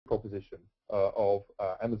proposition of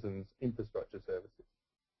Amazon's infrastructure services.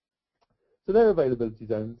 So they're availability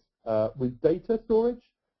zones. With data storage,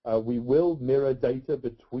 we will mirror data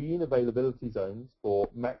between availability zones for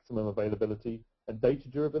maximum availability and data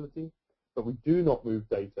durability, but we do not move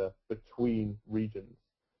data between regions.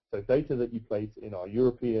 So data that you place in our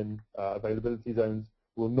European availability zones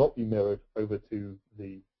will not be mirrored over to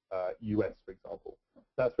the US, for example.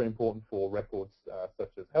 That's very important for records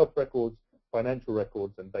such as health records, financial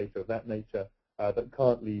records, and data of that nature that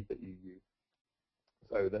can't leave the EU.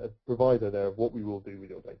 So the provider there of what we will do with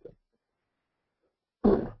your data.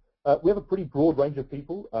 We have a pretty broad range of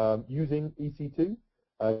people using EC2,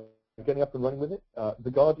 getting up and running with it.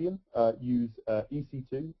 The Guardian use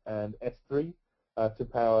EC2 and S3 to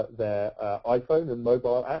power their iPhone and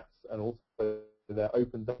mobile apps, and also their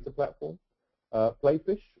open data platform.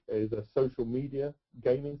 Playfish is a social media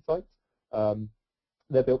gaming site.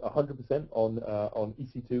 They're built 100% on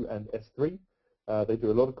EC2 and S3. They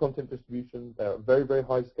do a lot of content distribution. They're very, very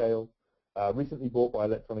high scale. Recently bought by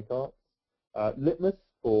Electronic Arts. Litmus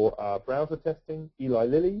for browser testing. Eli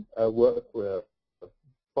Lilly work with a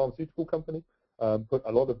pharmaceutical company, put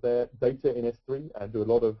a lot of their data in S3 and do a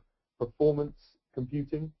lot of performance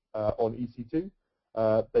computing on EC2.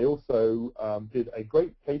 They also did a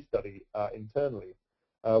great case study internally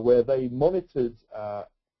where they monitored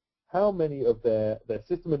how many of their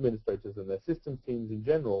system administrators and their systems teams in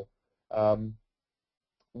general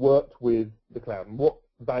worked with the cloud and what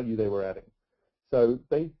value they were adding. So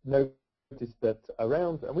they noticed that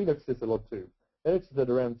around, and we noticed this a lot too, they noticed that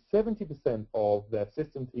around 70% of their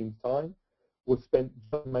system team's time was spent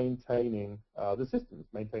just maintaining the systems,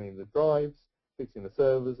 maintaining the drives, fixing the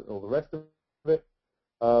servers, and all the rest of it.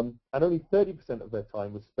 And only 30% of their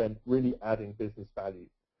time was spent really adding business value.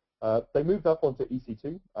 They moved up onto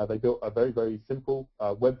EC2. They built a very, very simple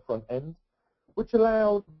web front end, which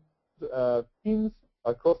allowed teams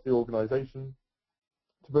across the organization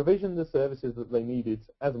to provision the services that they needed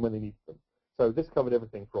as and when they needed them. So this covered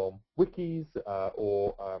everything from wikis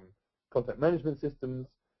or content management systems.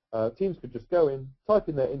 Teams could just go in, type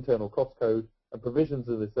in their internal cost code, and provisions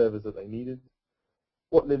of the servers that they needed.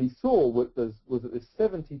 What Lilly saw was that this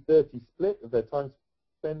 70-30 split of their time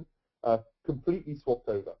spent completely swapped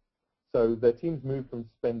over. So their teams moved from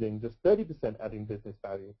spending just 30% adding business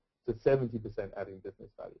value to 70% adding business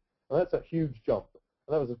value. And that's a huge jump.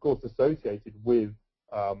 And that was, of course, associated with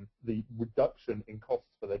the reduction in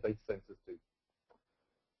costs for their data centers too.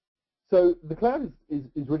 So the cloud is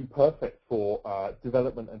really perfect for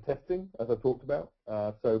development and testing, as I talked about.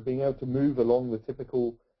 So being able to move along the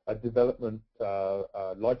typical development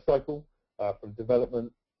life cycle from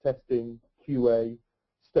development, testing, QA,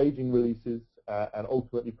 staging releases, and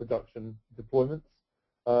ultimately production deployments,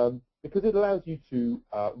 because it allows you to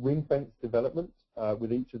ring-fence development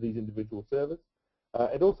with each of these individual servers.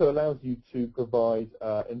 It also allows you to provide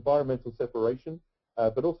environmental separation,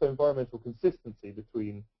 but also environmental consistency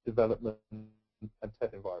between development and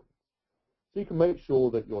test environments. So you can make sure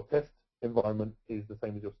that your test environment is the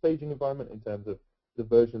same as your staging environment in terms of the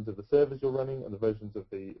versions of the servers you're running and the versions of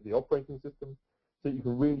the operating system, so you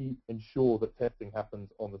can really ensure that testing happens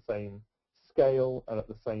on the same scale and at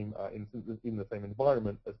the same in the same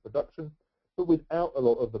environment as production, but without a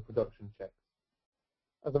lot of the production checks.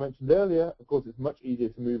 As I mentioned earlier, of course, it's much easier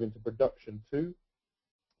to move into production too,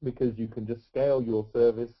 because you can just scale your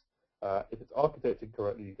service. If it's architected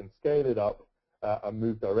correctly, you can scale it up and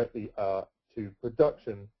move directly to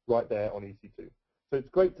production right there on EC2. So it's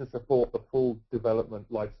great to support the full development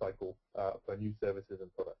lifecycle for new services and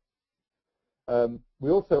products. We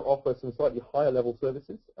also offer some slightly higher level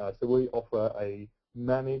services. So we offer a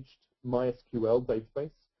managed MySQL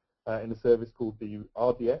database in a service called the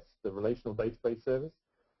RDS, the Relational Database Service.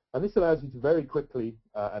 And this allows you to very quickly,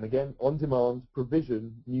 and again, on demand,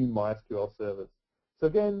 provision new MySQL servers. So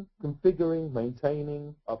again, configuring,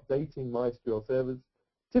 maintaining, updating MySQL servers,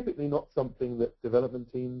 typically not something that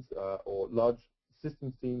development teams or large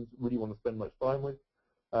systems teams really want to spend much time with.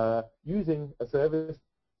 Using a service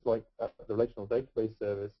like the Relational Database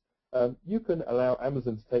Service, you can allow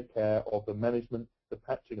Amazon to take care of the management, the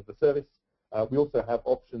patching of the service. We also have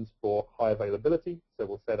options for high availability, so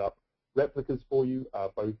we'll set up replicas for you,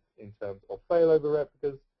 both in terms of failover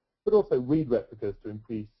replicas, but also read replicas to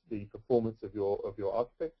increase the performance of your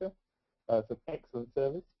architecture. It's an excellent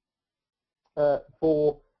service.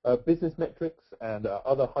 For business metrics and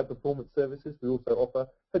other high-performance services, we also offer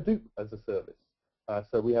Hadoop as a service.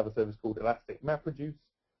 So we have a service called Elastic MapReduce,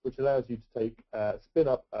 which allows you to take spin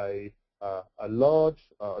up a large,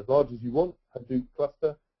 as large as you want, Hadoop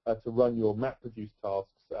cluster to run your MapReduce tasks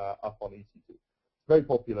up on EC2. Very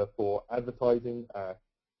popular for advertising,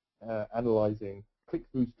 analyzing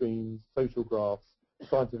click-through streams, social graphs,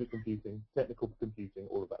 scientific computing, technical computing,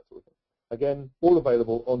 all of that sort of thing. Again, all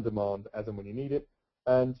available on demand as and when you need it.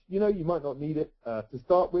 And you might not need it to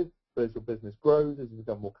start with, but as your business grows, as you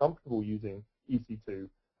become more comfortable using EC2,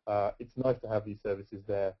 it's nice to have these services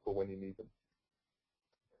there for when you need them.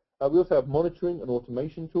 We also have monitoring and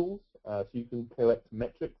automation tools, so you can collect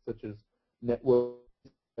metrics such as network,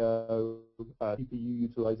 CPU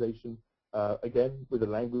utilization. Again, with a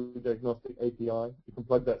language agnostic API, you can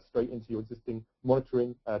plug that straight into your existing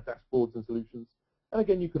monitoring dashboards and solutions. And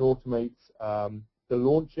again, you can automate the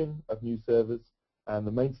launching of new servers and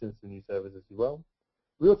the maintenance of new servers as well.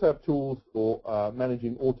 We also have tools for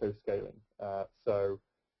managing auto-scaling. So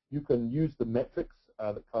you can use the metrics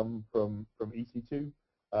that come from EC2.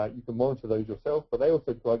 You can monitor those yourself, but they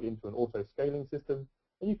also plug into an auto-scaling system,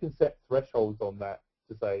 and you can set thresholds on that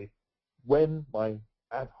to say when my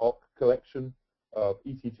ad hoc collection of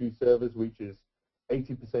EC2 servers reaches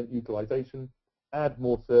 80% utilization, add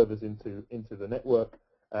more servers into the network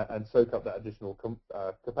and soak up that additional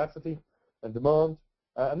capacity and demand.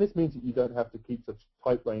 And this means that you don't have to keep such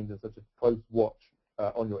tight reins and such a close watch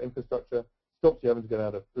on your infrastructure. Stops you having to get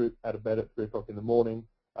out of bed at 3 o'clock in the morning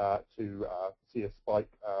to see a spike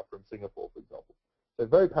from Singapore, for example. So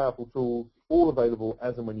very powerful tools, all available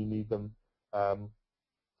as and when you need them,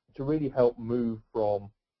 to really help move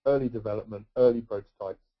from early development, early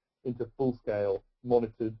prototypes, into full-scale,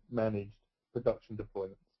 monitored, managed production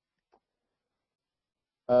deployments.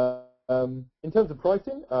 In terms of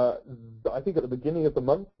pricing, I think at the beginning of the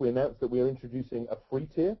month we announced that we are introducing a free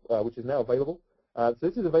tier, which is now available. So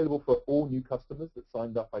this is available for all new customers that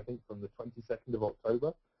signed up, I think, from the 22nd of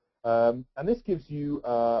October. And this gives you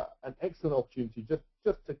an excellent opportunity just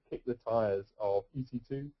to kick the tires of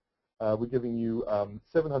EC2. We're giving you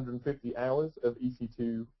 750 hours of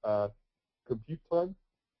EC2 compute time.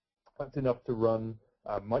 That's enough to run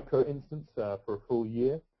a micro instance for a full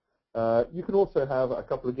year. You can also have a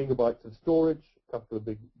couple of gigabytes of storage, a couple of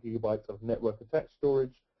big gigabytes of network attached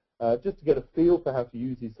storage, just to get a feel for how to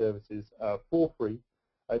use these services for free.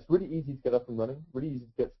 It's really easy to get up and running, really easy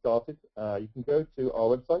to get started. You can go to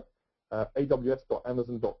our website,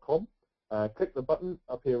 aws.amazon.com, click the button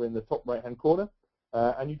up here in the top right-hand corner,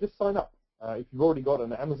 and you just sign up. If you've already got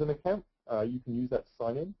an Amazon account, you can use that to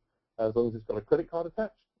sign in, as long as it's got a credit card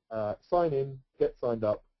attached. Sign in, get signed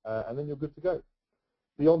up, and then you're good to go.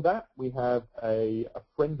 Beyond that, we have a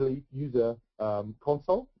friendly user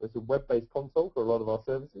console. It's a web-based console for a lot of our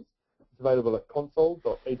services. It's available at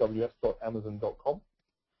console.aws.amazon.com.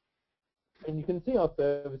 And you can see our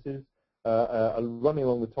services are running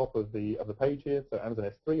along the top of the page here. So Amazon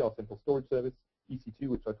S3, our simple storage service, EC2,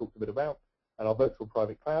 which I talked a bit about, and our virtual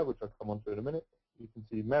private cloud, which I'll come on to in a minute. You can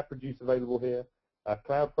see MapReduce available here.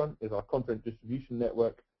 CloudFront is our content distribution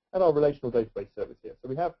network, and our relational database service here. So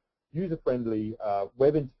we have user-friendly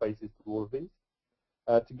web interfaces to all of these.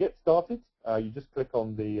 To get started, you just click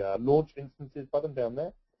on the Launch Instances button down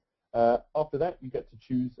there. After that, you get to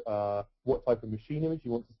choose what type of machine image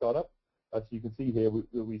you want to start up. So you can see here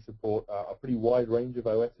we support a pretty wide range of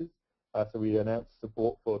OSs. So we announced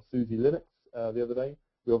support for SUSE Linux the other day.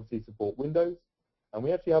 We obviously support Windows. And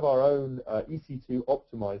we actually have our own EC2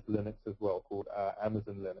 optimized Linux as well, called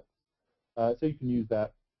Amazon Linux. So you can use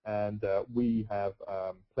that, and we have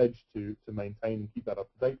pledged to maintain and keep that up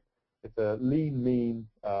to date. It's a lean, mean,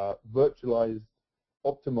 virtualized,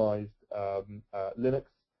 optimized Linux,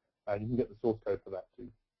 and you can get the source code for that too.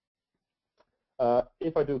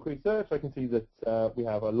 If I do a quick search, I can see that we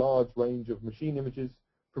have a large range of machine images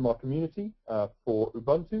from our community for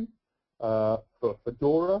Ubuntu, for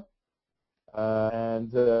Fedora,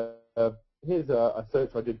 and here's a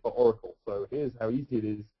search I did for Oracle. So here's how easy it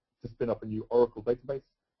is to spin up a new Oracle database.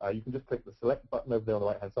 You can just click the select button over there on the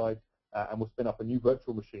right-hand side, and we'll spin up a new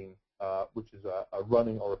virtual machine, which is a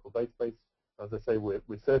running Oracle database. As I say, we're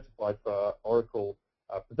certified for Oracle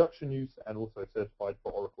production use and also certified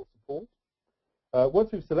for Oracle support.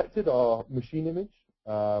 Once we've selected our machine image,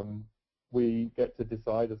 we get to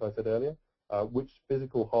decide, as I said earlier, which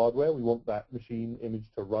physical hardware we want that machine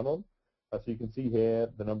image to run on. So you can see here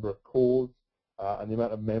the number of cores and the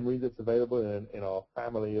amount of memory that's available in our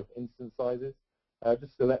family of instance sizes.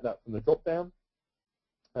 Just select that from the drop-down.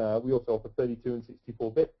 We also offer 32 and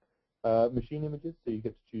 64-bit machine images, so you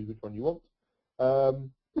get to choose which one you want.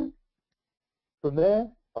 From there,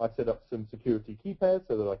 I set up some security key pairs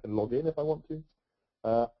so that I can log in if I want to.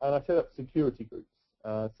 And I set up security groups.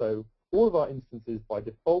 So all of our instances by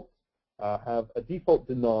default have a default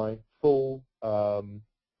deny full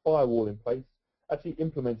firewall in place, actually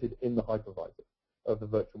implemented in the hypervisor of the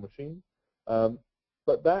virtual machine.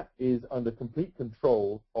 but that is under complete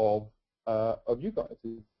control of you guys.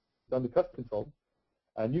 It's under custom control,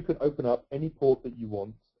 and you can open up any port that you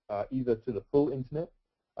want, either to the full internet.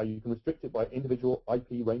 You can restrict it by individual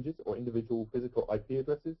IP ranges or individual physical IP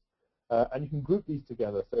addresses, and you can group these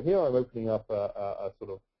together. So here I'm opening up a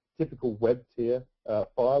sort of typical web tier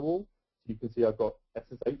firewall. So you can see I've got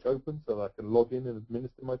SSH open so that I can log in and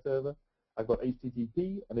administer my server. I've got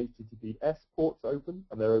HTTP and HTTPS ports open,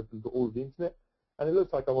 and they're open to all of the internet. And it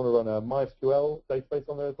looks like I want to run a MySQL database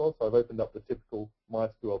on there as well, so I've opened up the typical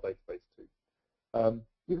MySQL database too.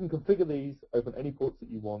 You can configure these, open any ports that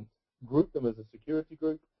you want, group them as a security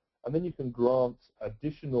group, and then you can grant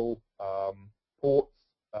additional ports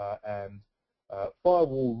and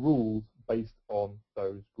firewall rules based on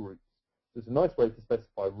those groups. So it's a nice way to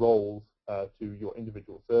specify roles to your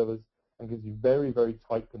individual servers and gives you very, very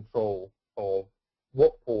tight control of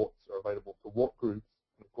what ports are available to what groups,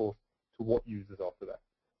 and of course, to what users after that.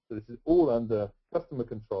 So this is all under customer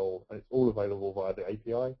control, and it's all available via the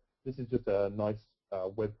API. This is just a nice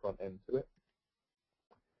web front end to it.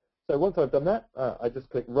 So once I've done that, I just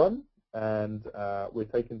click Run, and we're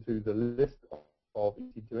taken to the list of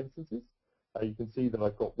EC2 instances. You can see that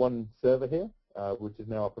I've got one server here, which is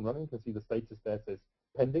now up and running. You can see the status there says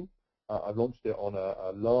pending. I've launched it on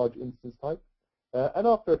a large instance type. And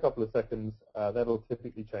after a couple of seconds, that'll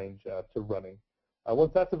typically change to running.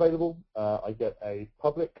 Once that's available, I get a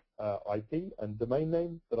public IP and domain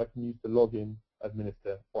name that I can use to log in,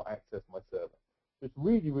 administer, or access my server. It's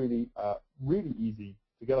really, really, really easy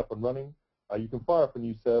to get up and running. You can fire up a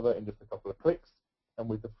new server in just a couple of clicks. And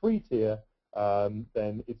with the free tier,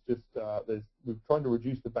 then it's just we're trying to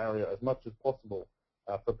reduce the barrier as much as possible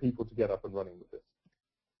for people to get up and running with this.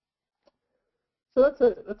 So that's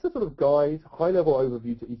a sort of guide, high-level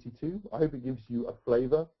overview to EC2. I hope it gives you a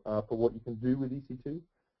flavor for what you can do with EC2.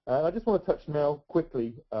 And I just want to touch now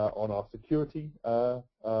quickly on our security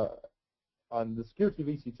and the security of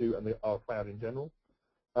EC2 and our cloud in general.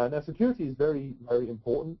 Now, security is very, very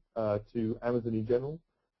important to Amazon in general.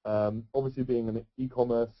 Obviously, being an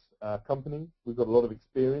e-commerce company, we've got a lot of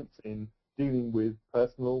experience in dealing with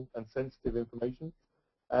personal and sensitive information.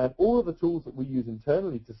 And all of the tools that we use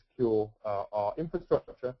internally to secure our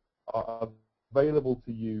infrastructure are available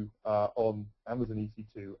to you on Amazon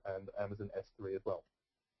EC2 and Amazon S3 as well.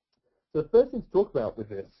 So the first thing to talk about with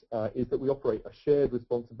this is that we operate a shared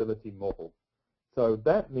responsibility model. So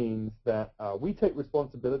that means that we take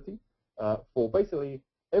responsibility for basically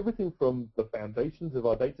everything from the foundations of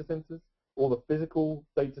our data centers, all the physical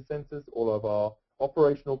data centers, all of our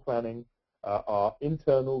operational planning, our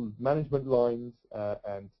internal management lines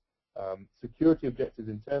and security objectives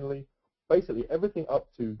internally. Basically, everything up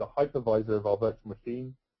to the hypervisor of our virtual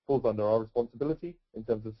machine falls under our responsibility in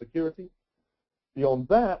terms of security. Beyond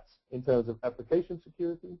that, in terms of application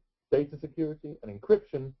security, data security, and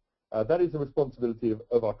encryption, that is the responsibility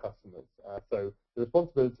of our customers. So the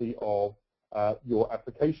responsibility of your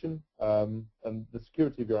application and the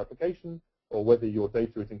security of your application, or whether your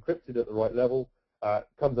data is encrypted at the right level,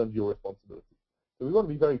 comes under your responsibility. So we want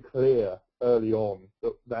to be very clear early on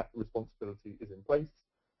that that responsibility is in place.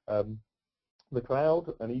 The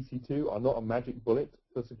cloud and EC2 are not a magic bullet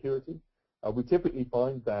for security. We typically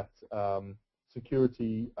find that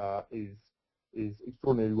security is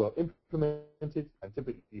extraordinarily well implemented and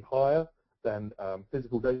typically higher than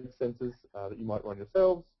physical data centers that you might run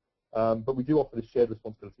yourselves. But we do offer this shared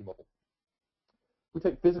responsibility model. We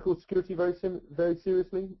take physical security very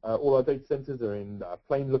seriously. All our data centers are in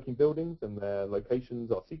plain-looking buildings, and their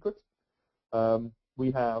locations are secret.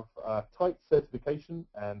 We have tight certification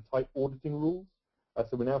and tight auditing rules.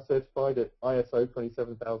 So we're now certified at ISO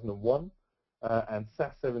 27001 and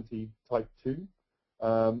SAS 70 Type 2.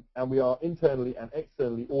 And we are internally and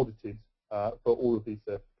externally audited for all of these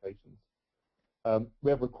certifications. We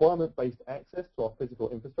have requirement-based access to our physical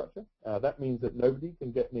infrastructure. That means that nobody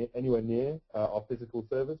can get anywhere near our physical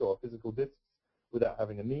servers or our physical disks without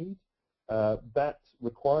having a need. That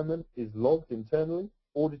requirement is logged internally,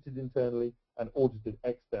 audited internally, and audited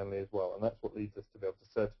externally as well. And that's what leads us to be able to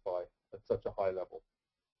certify at such a high level.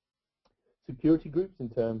 Security groups in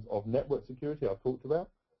terms of network security I've talked about.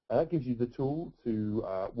 That gives you the tool to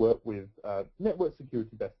work with network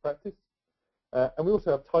security best practice. And we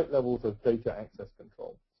also have tight levels of data access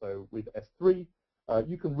control. So with S3,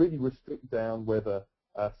 you can really restrict down whether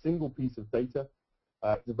a single piece of data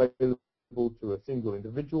is available to a single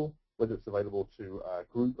individual, whether it's available to a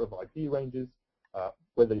group of IP ranges,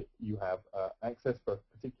 whether you have access for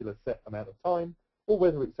a particular set amount of time, or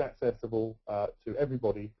whether it's accessible to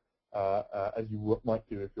everybody as you might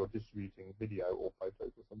do if you're distributing video or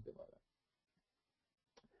photos or something like that.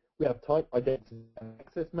 We have type identity and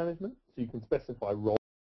access management, so you can specify roles